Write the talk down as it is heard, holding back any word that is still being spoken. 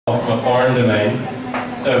from a foreign domain.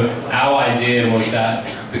 So our idea was that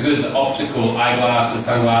because optical eyeglasses,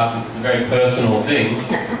 sunglasses is a very personal thing,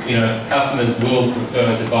 customers will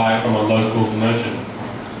prefer to buy from a local merchant.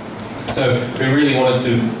 So we really wanted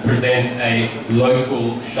to present a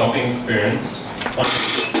local shopping experience, on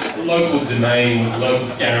a local domain with local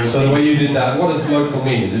guarantees. So the way you did that, what does local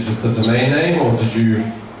mean? Is it just the domain name, or did you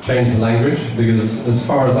change the language? Because as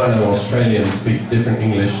far as I know, Australians speak different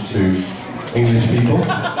English to English people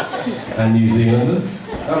and New Zealanders.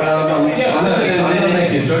 I'm not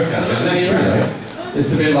making a joke out of it, but it's true, though.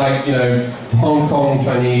 It's a bit like, Hong Kong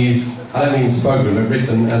Chinese, I don't mean spoken, but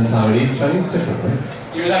written, and Taiwanese Chinese, different, right?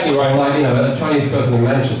 You're exactly right. Like, a Chinese person in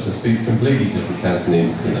Manchester speaks completely different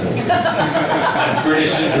Cantonese. That's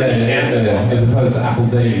British. As opposed to Apple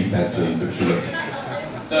Daily Cantonese, which we look.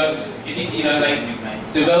 So,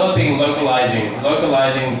 developing,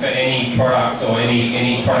 localizing for any product or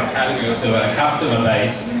any product category to a customer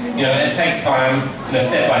base, it takes time,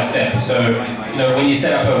 step by step. So, when you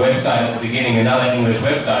set up a website at the beginning, another English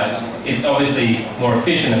website, it's obviously more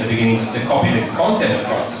efficient at the beginning just to copy the content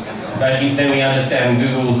across. But then we understand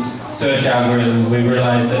Google's search algorithms. We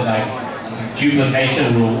realize that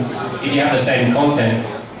duplication rules, if you have the same content,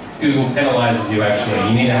 Google penalizes you actually.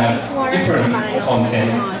 You need to have different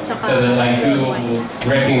content so that Google will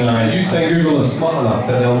recognize. You say Google is smart enough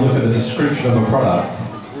that they'll look at the description of a product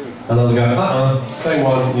and they'll go, same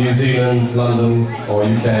one, New Zealand, London, or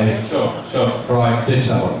UK. Sure. Right, ditch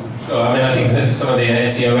that one. Sure, I think that some of the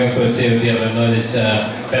SEO experts here will be able to know this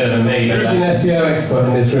better than me. Who's an SEO expert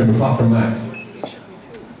in this room apart from Max?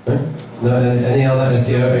 No, any other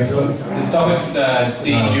SEO expert? The topic's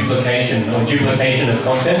deduplication or duplication of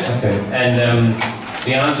content. Okay. And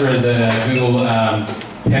the answer is that Google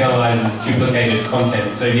penalizes duplicated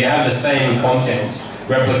content. So if you have the same content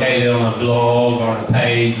replicated on a blog or on a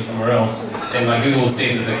page or somewhere else, then Google will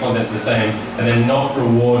see that the content's the same and then not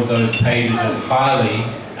reward those pages as highly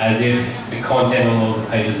as if the content on all the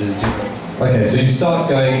pages is different. Okay, so you start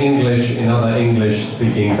going English in other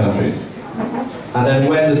English-speaking countries. And then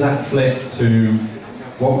where does that flip to,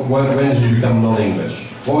 when did you become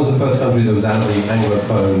non-English? What was the first country that was out of the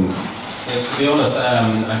Anglophone? To be honest,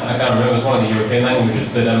 I can't remember, it was one of the European languages,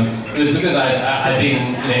 but it was because I'd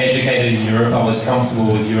been educated in Europe. I was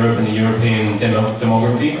comfortable with Europe and the European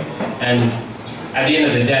demography. And at the end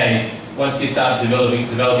of the day, once you start developing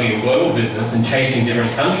a global business and chasing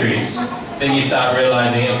different countries, then you start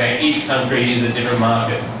realizing, okay, each country is a different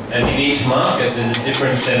market. And in each market, there's a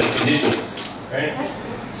different set of conditions, right?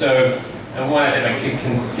 So, and what I say by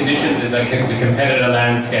conditions is the competitor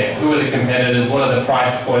landscape. Who are the competitors? What are the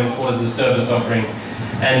price points? What is the service offering?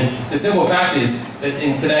 And the simple fact is that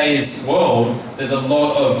in today's world, there's a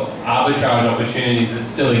lot of arbitrage opportunities that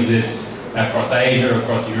still exist across Asia,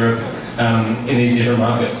 across Europe, in these different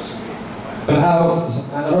markets. But how,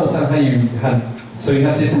 I don't understand how you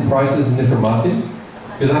had different prices in different markets?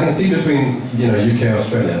 Because I can see between, UK and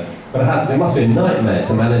Australia, but it must be a nightmare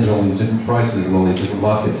to manage all these different prices in all these different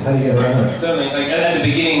markets. How do you get around that? Certainly, at the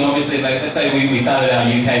beginning, obviously, let's say we started our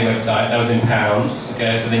UK website, that was in pounds,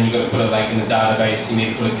 okay, so then you've got to put it in the database, you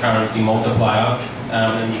need to put a currency multiplier,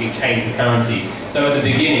 and you can change the currency. So at the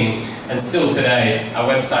beginning, and still today, our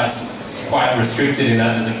website's quite restricted in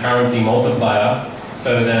that there's a currency multiplier.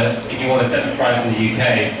 So that if you want to set the price in the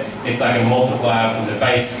UK, it's like a multiplier from the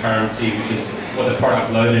base currency, which is what the product's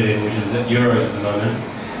loaded in, which is euros at the moment.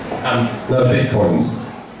 No bitcoins.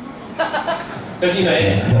 But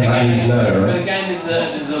again, this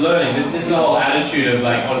is a learning. This is the whole attitude of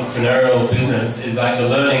entrepreneurial business is the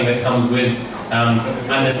learning that comes with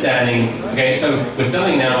understanding. Okay, so we're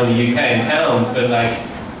selling now in the UK in pounds, but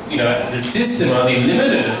the system only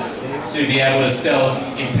limited us to be able to sell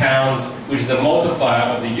in pounds, which is a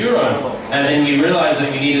multiplier of the euro. And then we realized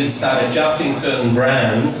that we needed to start adjusting certain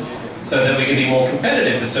brands so that we could be more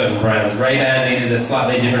competitive for certain brands. Ray-Ban needed a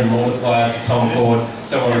slightly different multiplier to Tom Ford,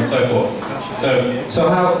 so on and so forth.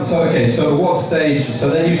 So what stage, so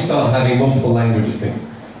then you start having multiple language things.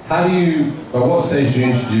 At what stage do you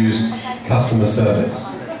introduce customer service?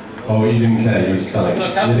 Oh, you didn't care, you were just selling.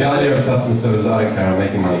 The idea of customer service is I don't care, I'm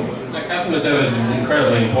making money. Customer service is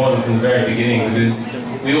incredibly important from the very beginning because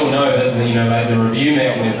we all know that the review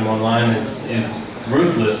mechanism online is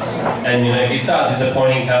ruthless, and if you start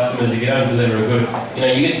disappointing customers, if you don't deliver a good,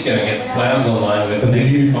 you're just going to get slammed online with. But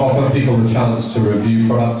did you offer people the chance to review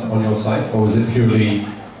products on your site, or was it purely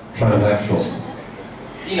transactional?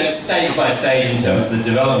 It's stage by stage in terms of the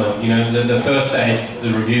development. The first stage,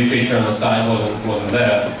 the review feature on the site wasn't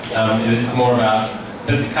there. It's more about,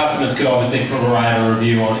 but the customers could obviously provide a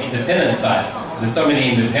review on independent site. There's so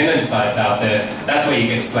many independent sites out there. That's where you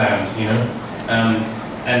get slammed.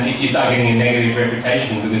 And if you start getting a negative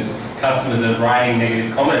reputation because customers are writing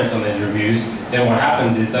negative comments on those reviews, then what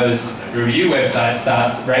happens is those review websites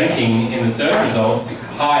start ranking in the search results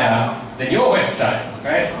higher than your website,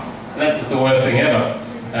 right? And that's the worst thing ever.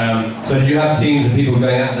 So do you have teams of people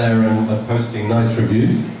going out there and posting nice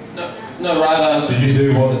reviews? No, rather... Did you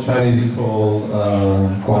do what the Chinese call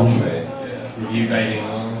Wanchai? Yeah, review baiting.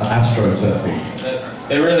 Astroturfing.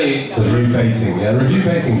 They're really... The review baiting, yeah. Review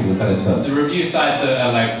baiting is a better term. The review sites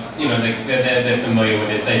are like, you know, they're familiar with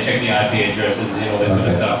this. They check the IP addresses, you know, all this sort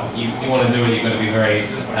of stuff. You want to do it, you've got to be very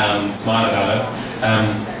smart about it.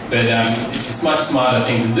 But it's a much smarter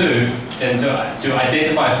thing to do than to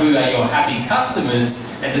identify who are your happy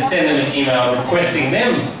customers and to send them an email requesting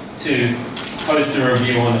them to post a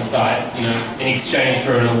review on the site, you know, in exchange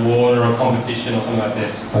for an award or a competition or something like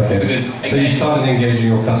this. Okay. Because, so you started engaging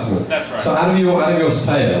your customers. That's right. So out of your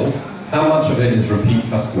sales, how much of it is repeat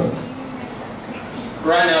customers?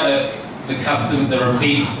 Right now, the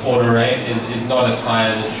repeat order rate is not as high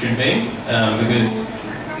as it should be because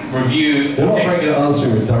review. You're not very good at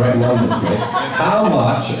answering with direct numbers, mate. How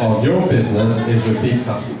much of your business is repeat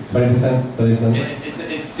customers? 20%,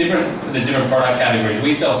 30%? It's different for the different product categories.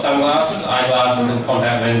 We sell sunglasses, eyeglasses, and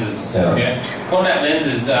contact lenses. Yeah. Okay? Contact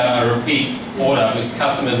lenses are a repeat order because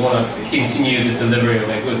customers want to continue the delivery of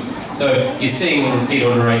their goods. So you're seeing repeat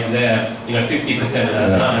order rates there, you know, 50%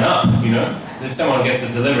 and up, you know. So if someone gets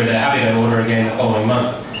a delivery, they're happy to order again the following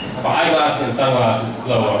month. For eyeglasses and sunglasses, it's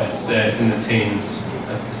lower. It's in the teens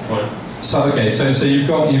at this point. So okay, so you're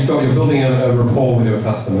building a rapport with your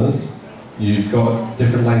customers. You've got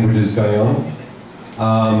different languages going on.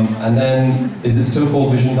 And then, is it still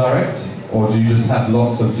called Vision Direct? Or do you just have do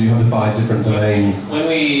you have to buy different domains? When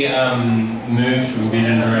we moved from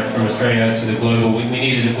Vision Direct from Australia to the global, we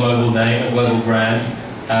needed a global name, a global brand.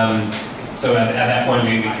 So at that point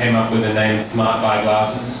we came up with the name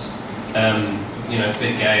SmartBuyGlasses. You know, it's a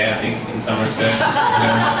bit gay, I think, in some respects. You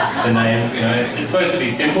know, the name, you know, it's supposed to be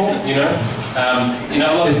simple, you know.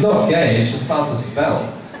 It's not gay, it's just hard to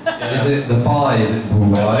spell. Yeah. Is it the buy, is it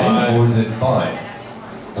buy, or is it buy?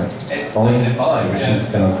 Or is it buy, which is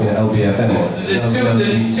kind of, you know, LBFM?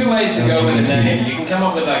 There's two ways to go with a name. You can come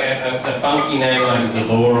up with like a funky name like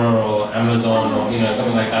Zalora or Amazon or, you know,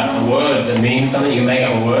 something like that. A word that means something, you can make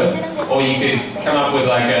up a word. Or you could come up with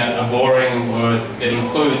like a boring word that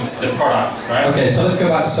includes the product, right? Okay, so let's go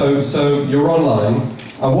back. So you're online.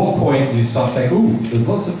 At what point do you start saying, ooh, there's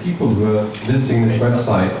lots of people who are visiting this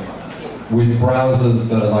website with browsers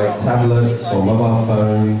that are like tablets or mobile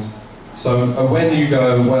phones. So when you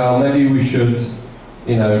go, well, maybe we should,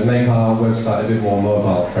 you know, make our website a bit more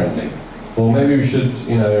mobile friendly. Or maybe we should,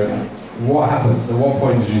 you know, what happens? At what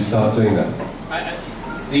point did you start doing that?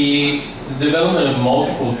 The development of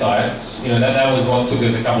multiple sites, you know, that was what took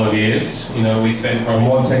us a couple of years. You know, we spent probably...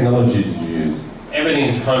 And what technology did you use?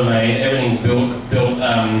 Everything's homemade, everything's built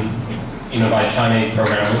you know, by Chinese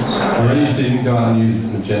programmers. Really? So you can go out and use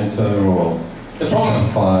Magento or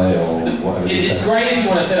Shopify or whatever. It's great if you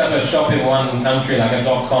want to set up a shop in one country, like a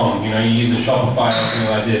 .com, you know, you use a Shopify or something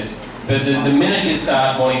like this. But the minute you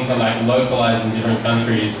start wanting to like localize in different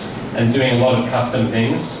countries and doing a lot of custom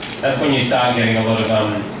things, that's when you start getting a lot of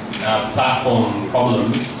platform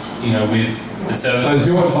problems, you know, with the service. So is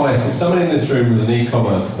your advice, if someone in this room was an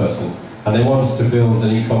e-commerce person and they wanted to build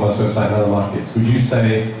an e-commerce website in other markets, would you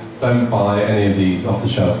say, don't buy any of these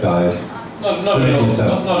off-the-shelf guys? Not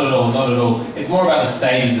at all. It's more about the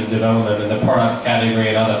stages of development and the product category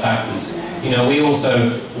and other factors. You know, we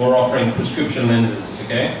also were offering prescription lenses,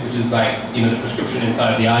 okay, which is like, you know, the prescription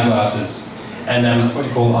inside the eyeglasses. And that's what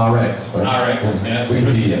you call RX, right? RX,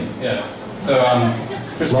 yeah. Yeah. So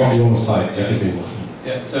not your site, yeah.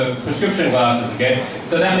 Yeah, so prescription glasses, okay?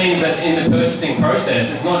 So that means that in the purchasing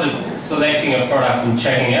process, it's not just selecting a product and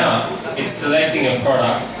checking out, it's selecting a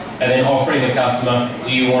product and then offering the customer,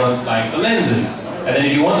 do you want like the lenses? And then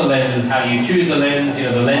if you want the lenses, how do you choose the lens? You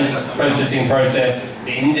know, the lens purchasing process,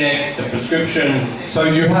 the index, the prescription. So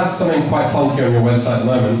you have something quite funky on your website at the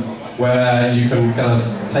moment where you can kind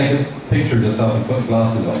of take a picture of yourself and put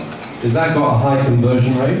glasses on. Has that got a high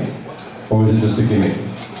conversion rate? Or is it just a gimmick?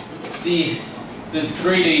 The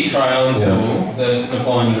 3D try-on tool that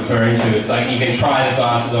Napoleon's referring to, it's like you can try the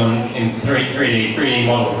glasses on in 3D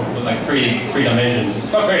model with like three dimensions.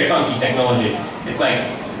 It's got very funky technology. It's like,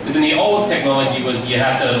 because in the old technology was you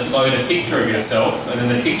had to load a picture of yourself and then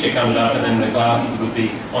the picture comes up and then the glasses would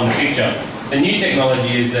be on the picture. The new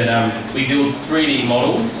technology is that we build 3D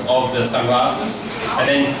models of the sunglasses and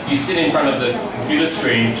then you sit in front of the computer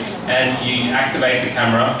screen and you activate the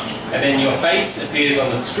camera and then your face appears on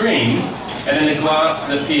the screen and then the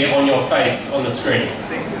glasses appear on your face on the screen.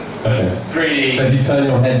 So it's 3D. So if you turn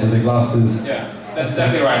your head to the glasses... Yeah, that's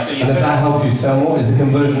exactly right. So you and does that help you sell more? Is the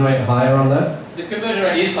conversion rate higher on that? The conversion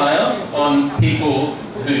rate is higher on people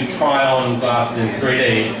who try on glasses in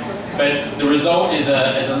 3D, but the result is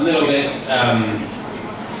a little bit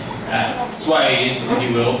swayed, if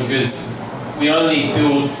you will, because we only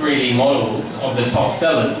build 3D models of the top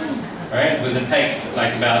sellers, right? Because it takes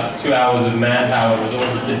like about 2 hours of manpower and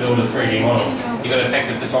resources to build a 3D model. You've got to take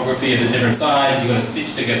the photography of the different size, you've got to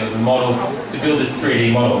stitch together the model to build this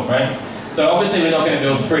 3D model, right? So obviously we're not going to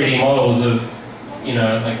build 3D models of, you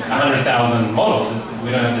know, like 100,000 models.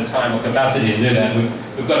 We don't have the time or capacity to do that.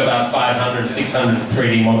 We've got about 500, 600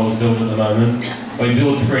 3D models built at the moment. We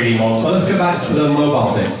build 3D models. So let's go back to the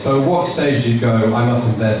mobile bit. So what stage did you go, I must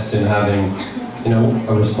invest in having, you know,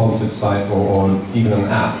 a responsive site or even an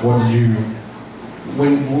app? What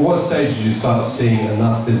stage did you start seeing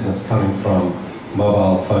enough business coming from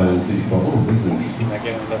mobile phones that you thought, oh, this is interesting? I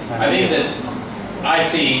think that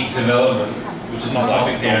IT development, which is the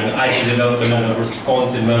topic here, and IT development on a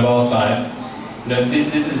responsive mobile site, you know,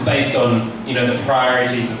 this is based on, you know, the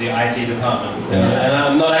priorities of the IT department. Yeah. And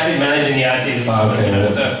I'm not actually managing the IT department, okay, you know,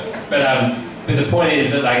 yeah. but the point is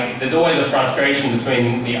that, like, there's always a frustration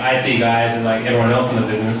between the IT guys and like everyone else in the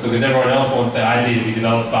business, because everyone else wants their IT to be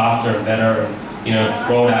developed faster and better and, you know,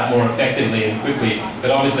 rolled out more effectively and quickly. But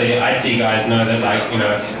obviously IT guys know that, like, you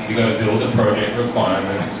know, you've got to build the project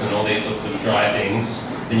requirements and all these sorts of dry things.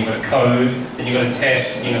 Then you've got to code, then you've got to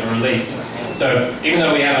test, you've got to release. So even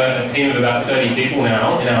though we have a team of about 30 people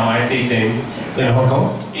now in our IT team. In Hong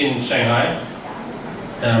Kong? In Shanghai.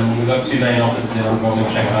 We've got 2 main offices in Hong Kong and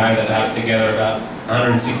Shanghai that have together about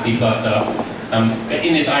 160 plus staff.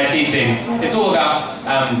 In this IT team, it's all about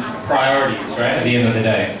priorities, right, at the end of the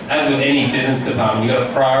day. As with any business department, you've got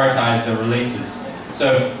to prioritize the releases.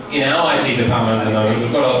 So in our IT department at the moment,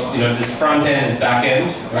 we've got, you know, this front end is back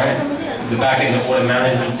end, right? There's the back end of order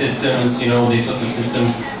management systems, you know, all these sorts of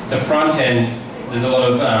systems. The front end, there's a lot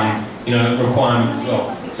of, you know, requirements as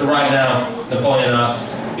well. So right now, Napoleon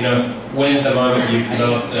asks, you know, when's the moment you've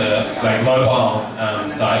developed like mobile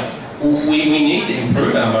sites? We need to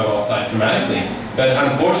improve our mobile site dramatically. But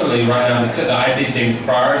unfortunately, right now, the IT team's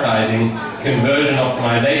prioritizing conversion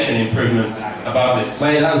optimization improvements above this.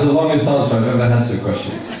 Mate, that was the longest answer I've ever had to a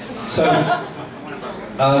question. So,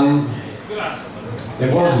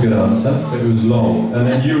 it was a good answer, but it was long. And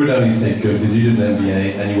then you would only say good because you did an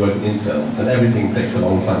MBA and you work at Intel, and everything takes a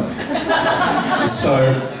long time.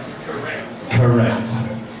 So, correct.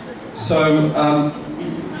 So,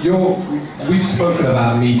 we've spoken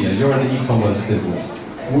about media. You're in the e-commerce business.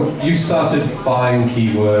 You started buying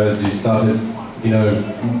keywords, you started, you know,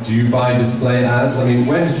 do you buy display ads? I mean,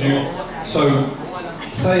 when did you, so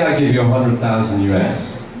say I give you 100,000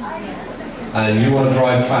 US and you want to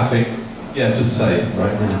drive traffic, yeah, just say,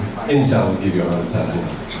 right? Intel will give you 100,000.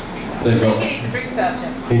 They've got,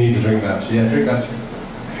 he needs a drink voucher. Yeah, drink voucher.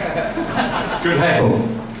 Good heckle.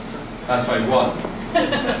 That's why you won.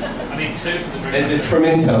 I need 2 for the drink. It's from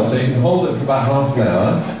Intel, so you can hold it for about half an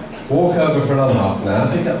hour. Walk over for another half an hour,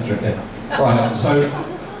 pick up the drink. Yeah. Right, so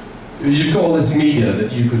you've got all this media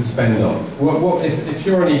that you could spend on. If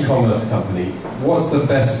you're an e-commerce company, what's the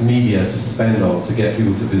best media to spend on to get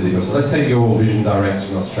people to visit your site? Let's take your Vision Direct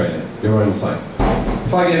in Australia, your own site.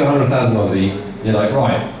 If I give you 100,000 Aussie, you're like,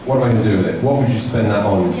 right, what am I going to do with it? What would you spend that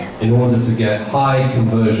on in order to get high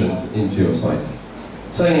conversions into your site?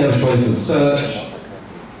 Saying you have a choice of search,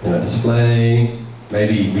 you know, display,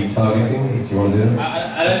 maybe retargeting, if you want to do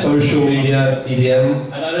it. Social media, EDM.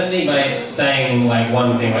 And I don't think by saying like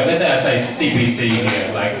one thing, like let's say I say CPC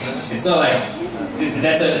here, like it's not like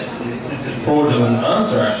it's a fraudulent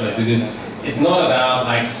answer actually, because it's not about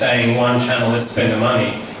like saying one channel, let's spend the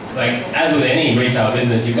money. Like as with any retail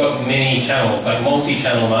business, you've got many channels, like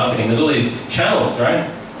multi-channel marketing. There's all these channels, right?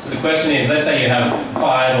 So the question is, let's say you have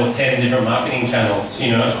 5 or 10 different marketing channels,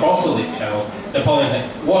 you know, across all these channels. Napoleon's like,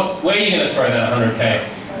 where are you going to throw that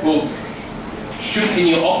 100K? Well, can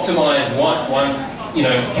you optimize one, you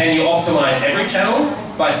know, can you optimize every channel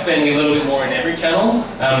by spending a little bit more in every channel?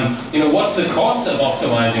 You know, what's the cost of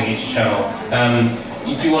optimizing each channel?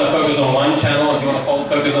 Do you want to focus on one channel, or do you want to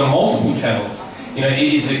focus on multiple channels? You know,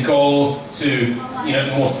 is the goal to, you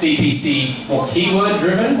know, more CPC, more keyword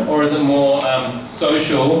driven, or is it more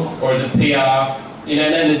social, or is it PR? You know,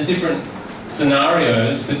 and then there's different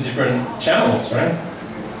scenarios for different channels, right?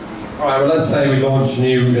 All right. Well, let's say we launch a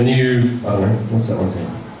new. I don't know. What's that one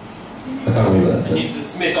saying? I can't remember that. The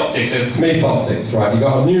Smith Optics. Smith Optics, right. You've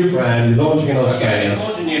got a new brand, you're launching in Australia. Okay,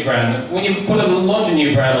 launch a new brand. When you launch a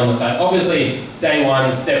new brand on the site, obviously, day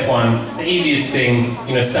one, step one, the easiest thing,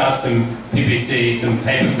 start some PPC, some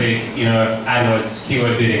pay-per-click, AdWords,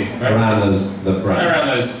 keyword bidding. Right? Around the brand.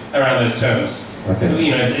 Around those terms. Okay.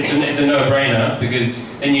 It's a no-brainer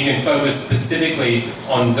because then you can focus specifically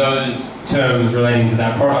on those terms relating to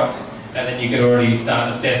that product. And then you can already start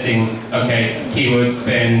assessing, okay, keyword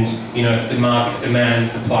spend, demand,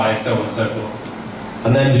 supply, so on and so forth.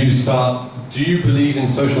 And then do you believe in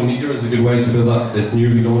social media as a good way to build up this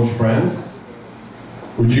newly launched brand?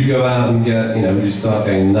 Would you go out and would you start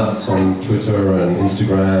going nuts on Twitter and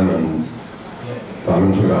Instagram and, I'm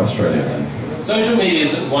going to talk about Australia then. Social media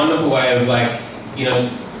is a wonderful way of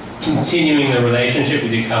continuing the relationship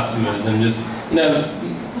with your customers and just,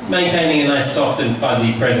 maintaining a nice soft and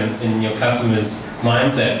fuzzy presence in your customer's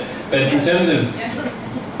mindset. But in terms of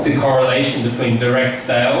the correlation between direct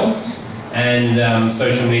sales and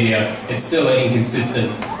social media, it's still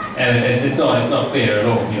inconsistent, and it's not clear at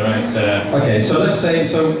all. Okay, so let's say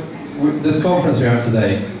this conference we're at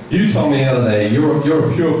today. You told me the other day you're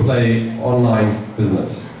a pure play online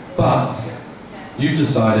business, but you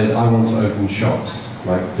decided I want to open shops,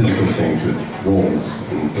 like physical things with walls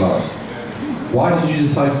and glass. Why did you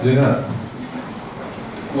decide to do that?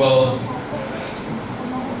 Well,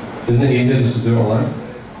 isn't it easier just to do it online?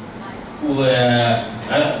 Well,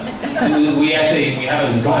 we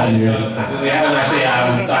haven't decided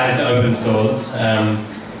to open stores. I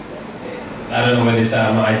don't know where this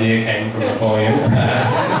idea came from Napoleon,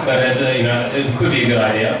 but it could be a good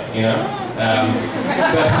idea,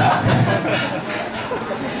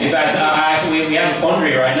 in fact, we have a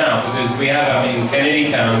quandary right now because we have in Kennedy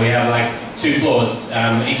Town we have like 2 floors.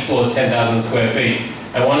 Each floor is 10,000 square feet,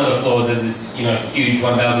 and one of the floors has this huge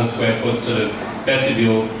 1,000 square foot sort of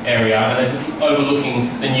vestibule area, and it's overlooking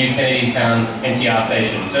the new Kennedy Town MTR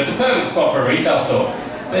station. So it's a perfect spot for a retail store.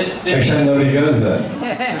 Except nobody goes there.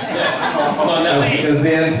 Well, no, because the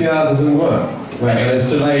MTR doesn't work. It's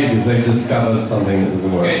delayed because they've discovered something that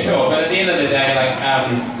doesn't work. Okay, sure, but at the end of the day,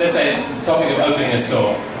 let's say the topic of opening a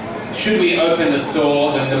store. Should we open the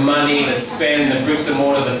store, the money, the spend, the bricks and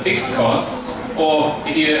mortar, the fixed costs, or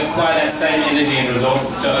if you apply that same energy and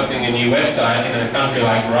resources to opening a new website in a country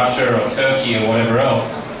like Russia or Turkey or whatever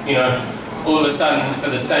else, all of a sudden for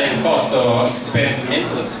the same cost or expense,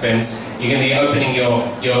 mental expense, you're going to be opening your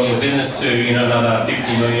business to another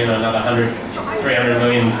 50 million or another 100, 300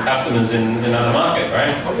 million customers in another market,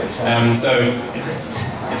 right? So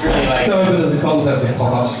it's really like... No, but there's a concept of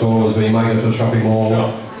pop-up stores where you might go to a shopping mall.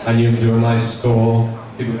 Sure. And you do a nice store,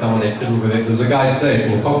 people come and they fiddle with it. There's a guy today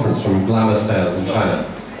from the conference from Glamour Sales in China.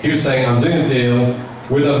 He was saying, I'm doing a deal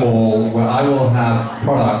with a mall where I will have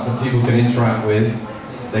product that people can interact with.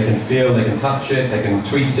 They can feel, they can touch it, they can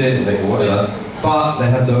tweet it, they can whatever, but they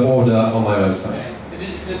have to order on my website.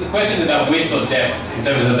 The question is about width or depth in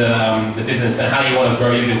terms of the business and how you want to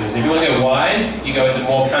grow your business. If you want to go wide, you go into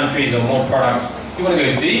more countries or more products. If you want to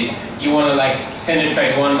go deep, you want to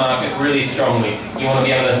penetrate one market really strongly. You want to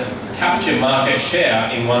be able to capture market share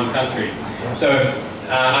in one country. So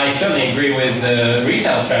I certainly agree with the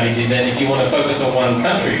retail strategy then if you want to focus on one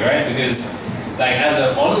country, right? Because as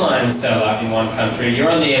an online seller in one country, you're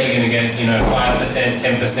only ever going to get 5%,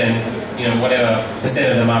 10%, whatever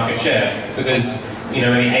percent of the market share, because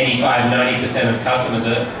maybe 85, 90% of customers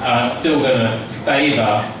are still going to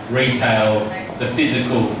favor retail, the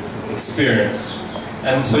physical experience.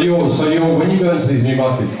 And so when you go into these new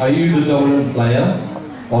markets, are you the dominant player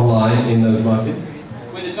online in those markets?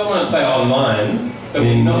 We're the dominant player online, but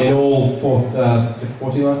in all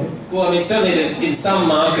 40 markets? Well, certainly in some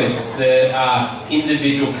markets there are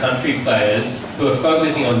individual country players who are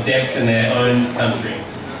focusing on depth in their own country.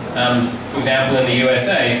 For example, in the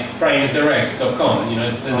USA, framesdirect.com,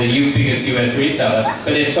 it's the biggest US retailer,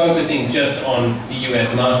 but they're focusing just on the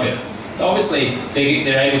US market. So obviously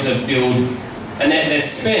they're able to build. And their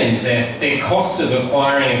spend, their cost of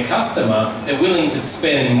acquiring a customer, they're willing to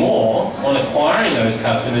spend more on acquiring those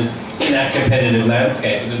customers in that competitive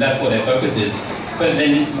landscape, because that's what their focus is. But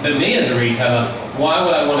me as a retailer, why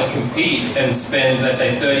would I want to compete and spend, let's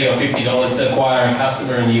say, $30 or $50 to acquire a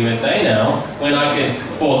customer in the USA now, when I could,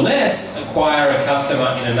 for less, acquire a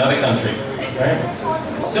customer in another country? Right?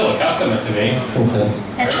 It's still a customer to me. Makes sense.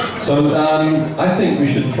 So I think we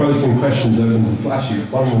should throw some questions open to, actually,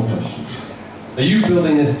 one more question. Are you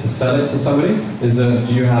building this to sell it to somebody?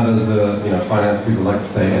 Do you have, as the finance people like to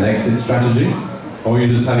say, an exit strategy? Or are you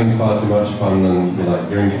just having far too much fun and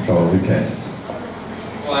you're in control, who cares?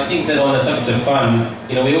 Well, I think that on the subject of fun,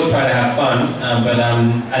 we all try to have fun, but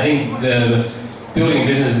I think building a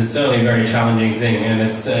business is certainly a very challenging thing, and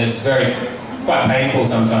it's quite painful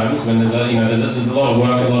sometimes when there's a lot of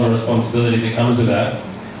work, a lot of responsibility that comes with that.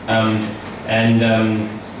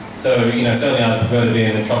 So certainly I prefer to be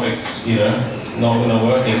in the tropics, not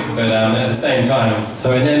working, but at the same time.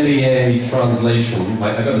 So in MBA translation,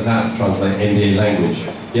 like I got this out to translate MBA language.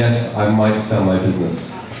 Yes, I might sell my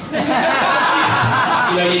business.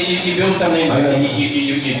 You build something,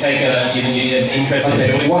 you take you're interested in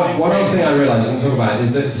building. One other thing I realised and talk about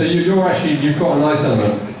is that you've got a nice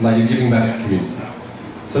element, like you're giving back to community.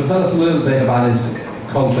 So tell us a little bit about this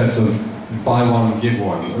concept of buy one, give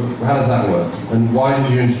one. How does that work? And why did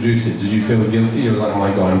you introduce it? Did you feel guilty? You were like, oh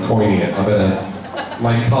my god, I'm coining it.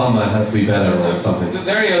 My karma has to be better or something.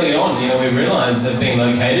 Very early on, we realised that being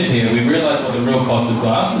located here, we realised what the real cost of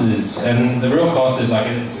glasses is, and the real cost is like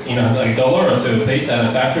it's like $1 or $2 a piece out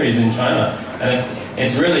of factories in China, and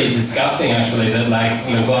it's really disgusting actually that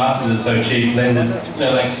glasses are so cheap. Lenses,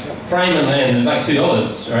 like frame and lens is like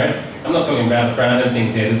 $2, right? I'm not talking about branded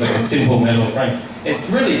things here. There's like a simple metal frame. It's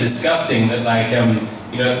really disgusting that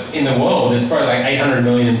in the world there's probably like 800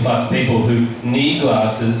 million plus people who need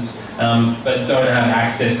glasses. But don't have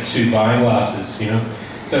access to buying glasses,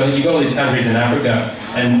 So you've got all these countries in Africa,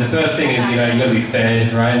 and the first thing is, you've got to be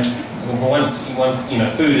fed, right? So once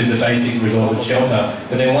food is the basic resource of shelter,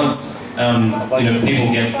 but then once,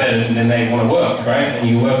 people get fed, then they want to work, right? And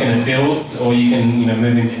you work in the fields, or you can,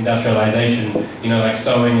 move into industrialization, like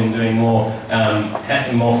sewing and doing more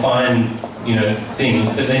fine,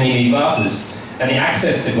 things, but then you need glasses. And the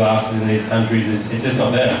access to glasses in these countries it's just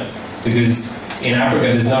not there, because in Africa,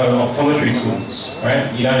 there's no optometry schools,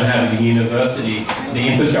 right? You don't have the university, the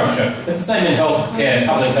infrastructure. It's the same in healthcare,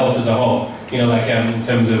 public health as a whole. In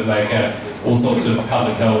terms of all sorts of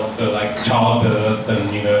public health for childbirth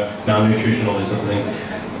and malnutrition, all these sorts of things.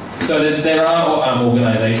 So there are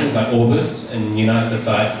organisations like Orbis and Unite the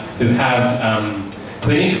Sight who have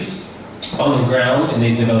clinics on the ground in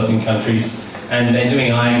these developing countries, and they're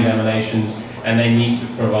doing eye examinations, and they need to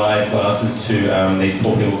provide glasses to these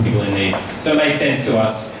poor people in need. So it made sense to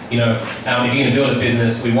us, if you're going to build a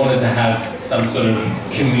business, we wanted to have some sort of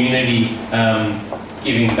community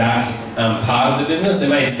giving back part of the business. It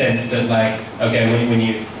made sense that okay, when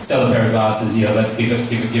you sell a pair of glasses, let's give a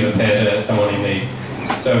pair to someone in need.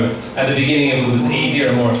 So at the beginning it was easier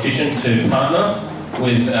and more efficient to partner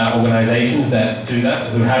with organisations that do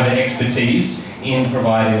that, who have the expertise in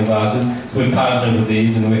providing the glasses. So we've partnered with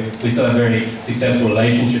these, and we still have very successful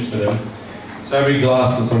relationships with them. So every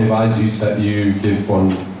glass that somebody buys, you give one.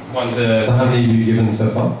 So how many have you given so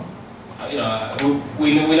far?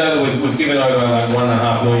 We know that we've given over like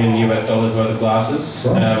 $1.5 million US worth of glasses.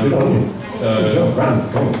 Right, good on you. So good job, grand.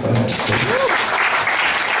 All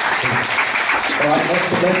right,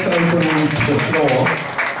 let's open the floor.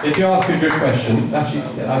 If you ask a good question,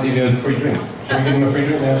 actually, I'll give you a free drink. Shall we give them a free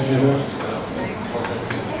drink?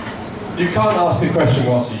 You can't ask a question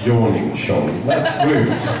whilst you're yawning, Sean. That's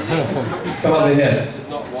rude. Come over here. This is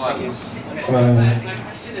not wise. Come on. My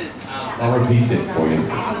question is, I'll repeat it for you.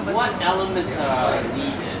 what elements are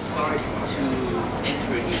needed to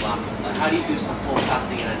enter a new market? How do you do some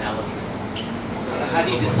forecasting and analysis? How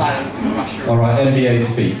do you decide on the crusher? All right, MBA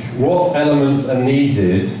speak. What elements are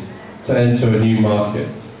needed to enter a new market?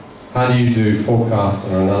 How do you do forecast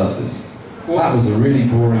and analysis? That was a really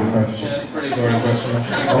boring question. Yeah, that's a pretty boring question.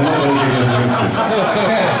 I'm not going to give you an answer.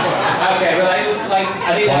 Okay, but I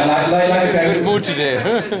think okay. Good mood today.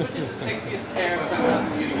 Which is the sexiest pair of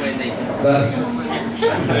sunglasses you wear naked? That's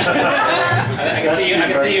I can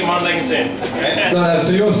see you modelling soon. no. So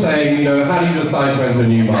you're saying, how do you decide to enter a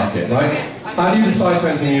new market, right? How do you decide to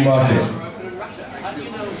enter a new market?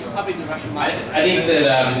 I think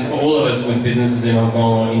that for all of us with businesses in Hong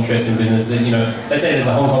Kong or interest in business, let's say there's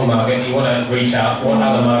the Hong Kong market, you want to reach out, what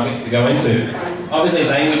other markets to go into. Obviously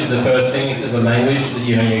language is the first thing. If there's a language that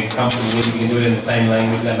you're comfortable with, you can do it in the same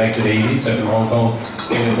language, that makes it easy. So from Hong Kong,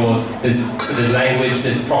 Singapore, there's language,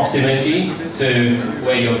 there's proximity to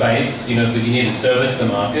where you're based, because you need to service the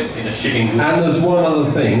market in a shipping goods. And there's one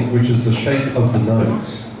other thing, which is the shape of the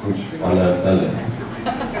nose, which I learned earlier.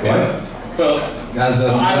 Right? Well, as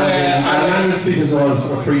Mandarin speakers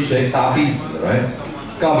will appreciate Dabizi, right?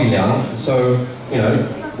 Gabiliang. So,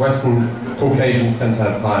 Western Caucasians tend to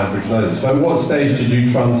have high average noses. So at what stage did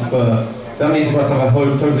you transfer? That means you must have a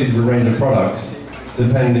totally different range of products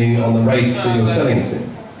depending on the race that you're selling to.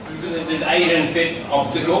 There's Asian fit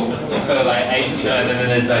optical for and then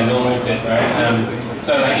there's normal fit, right?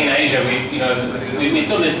 So in Asia, we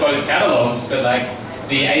still list both catalogs, but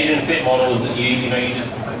the Asian fit models that you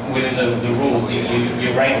just within the rules,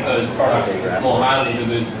 you rank those products more highly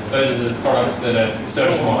because those are the products that are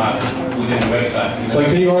searched more highly within the website. So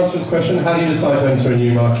can you answer this question? How do you decide to enter a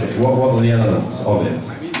new market? What are the elements of it?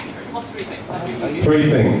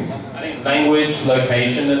 Three things. I think language,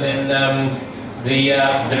 location, and then the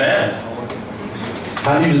demand.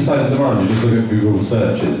 How do you decide the demand? You just look at Google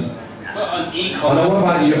searches. Well, on And e-commerce. what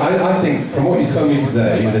about you? I think from what you told me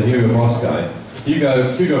today, the Hugo Boss guy, you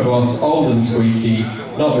go Hugo Boss, old and squeaky,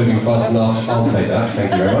 not moving fast enough. I'll take that.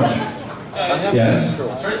 Thank you very much. Yes.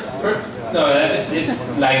 No,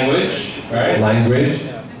 it's language, right? Language,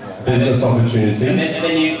 business opportunity, And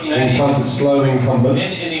then you slow incumbent.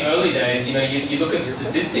 in the early days, you look at the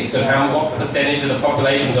statistics of what percentage of the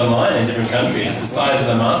population is online in different countries. The size of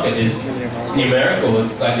the market it's numerical.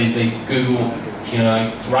 It's like these Google,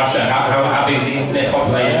 Russia. How big is the internet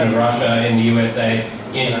population of Russia in the USA?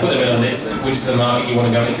 You just put them in a list, which is the market you want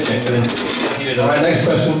to go into next. So then, All right, next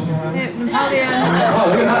question. Oh,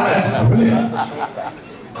 look at that. That's brilliant.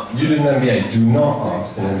 You did an MBA. Do not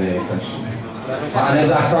ask an MBA question. And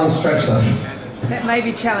then I can't stretch that. That may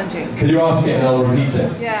be challenging. Can you ask it and I'll repeat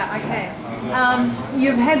it? Yeah, okay.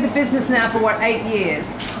 You've had the business now for, 8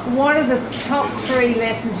 years. What are the top 3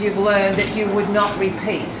 lessons you've learned that you would not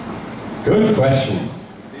repeat? Good question.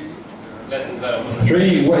 lessons that I want.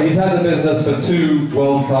 3, well, he's had the business for 2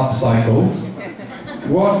 World Cup cycles.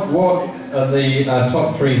 What are the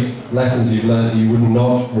top 3 lessons you've learned that you would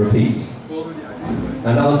not repeat?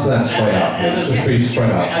 And answer that straight up. Just be straight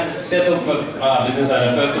up. As a successful business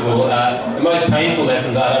owner, first of all, the most painful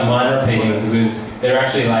lessons I don't mind repeating because they're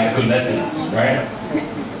actually like good lessons, right?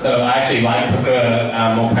 So I actually prefer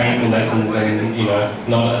more painful lessons than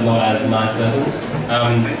not as nice lessons.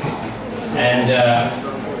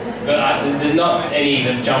 But there's not any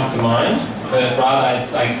that jump to mind, but rather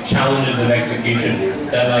it's like challenges of execution.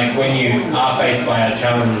 That like when you are faced by a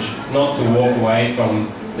challenge, not to walk away from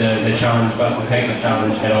the challenge, but to take the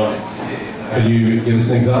challenge head on. Could you give us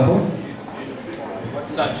an example?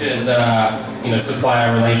 Such as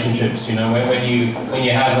supplier relationships. When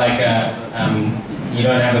you have like you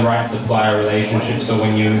don't have the right supplier relationships, or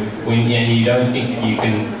when you don't think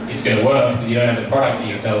it's going to work because you don't have the product that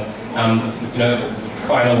you sell.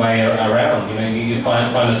 Find a way around. You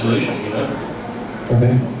find a solution.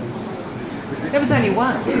 Okay. There was only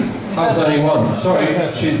one. That was only one. Sorry,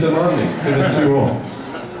 she's demanding. Give her 2 more.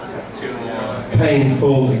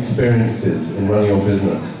 Painful experiences in running your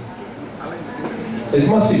business. It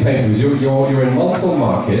must be painful because you're in multiple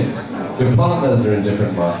markets, your partners are in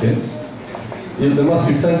different markets. There must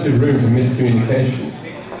be plenty of room for miscommunication.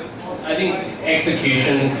 I think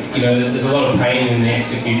execution, there's a lot of pain in the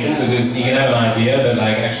execution because you can have an idea, but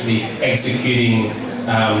like actually executing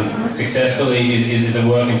successfully is a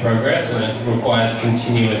work in progress and it requires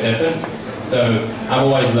continuous effort. So I'm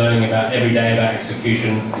always learning every day about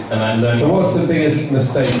execution and I'm learning. So what's the biggest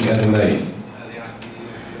mistake you ever made?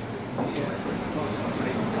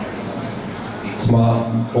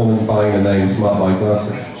 Buying the name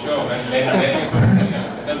SmartBuyGlasses. Sure,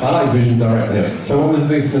 maybe. I like Vision Direct anyway. So what was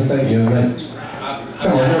the biggest mistake you ever made?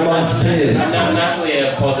 Come on, you're amongst peers. I'm naturally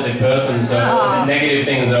a positive person, so negative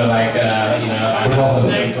things are like,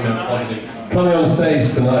 positive. Coming on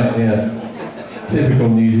stage tonight, typical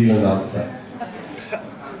New Zealand answer.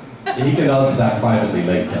 He can answer that privately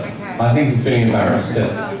later. I think he's feeling embarrassed.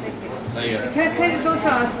 Can I just also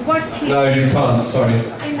ask, what keeps... No, you can't, sorry.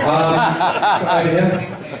 Over here.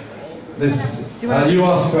 You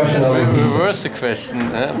ask a question, I'll repeat. Reverse the question.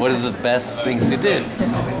 What is the best things you did? I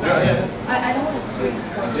don't want to swing.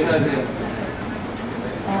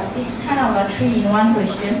 It's kind of a 3-in-1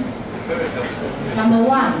 question. Number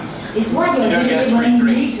 1 is what you're doing even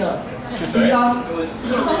legal. Because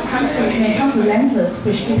different countries, when it comes to lenses,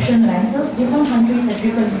 prescription lenses, different countries have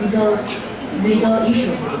different legal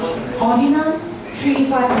issues. Ordinance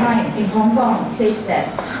 359 in Hong Kong says that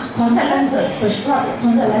contact lenses, prescribed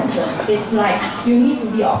contact lenses, it's like you need to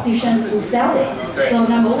be an optician to sell it. So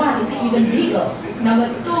number 1, is it even legal?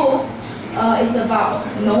 Number 2, it's about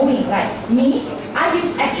knowing, like me, I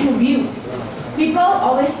use AccuView. People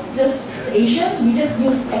always just, Asian, we just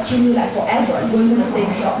use AccuView like forever, going to the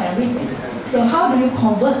same shop and everything. So how do you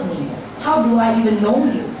convert me? How do I even know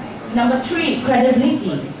you? Number 3,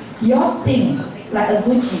 credibility. Your thing, like a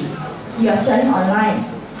Gucci, you are selling online.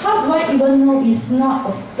 How do I even know it's not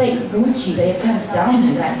a fake Gucci that you're trying to sell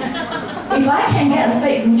me? Like, if I can get a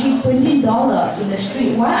fake Gucci $20 in the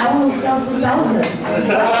street, why I want to sell 2,000?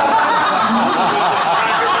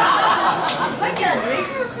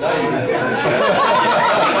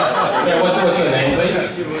 what's your name, please?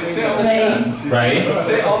 Ray.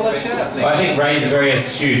 Sit on the chair, please. Well, I think Ray's very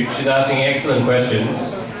astute. She's asking excellent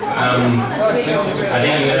questions. I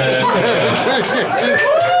think you're gonna.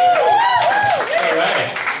 Hey,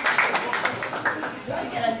 Ray.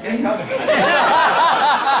 You do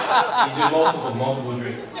multiple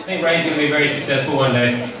drinks. I think Ray's going to be very successful one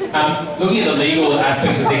day. Looking at the legal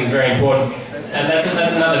aspects of things is very important, and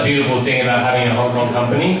that's another beautiful thing about having a Hong Kong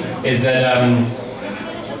company is that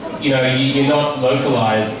you're not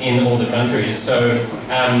localized in all the countries. So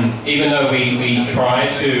even though we try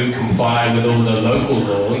to comply with all the local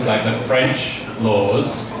laws, like the French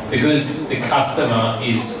laws, because the customer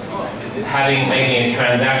is making a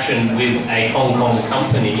transaction with a Hong Kong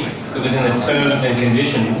company, because in the terms and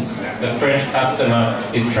conditions, the French customer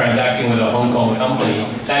is transacting with a Hong Kong company,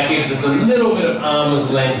 that gives us a little bit of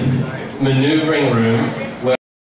arm's length maneuvering room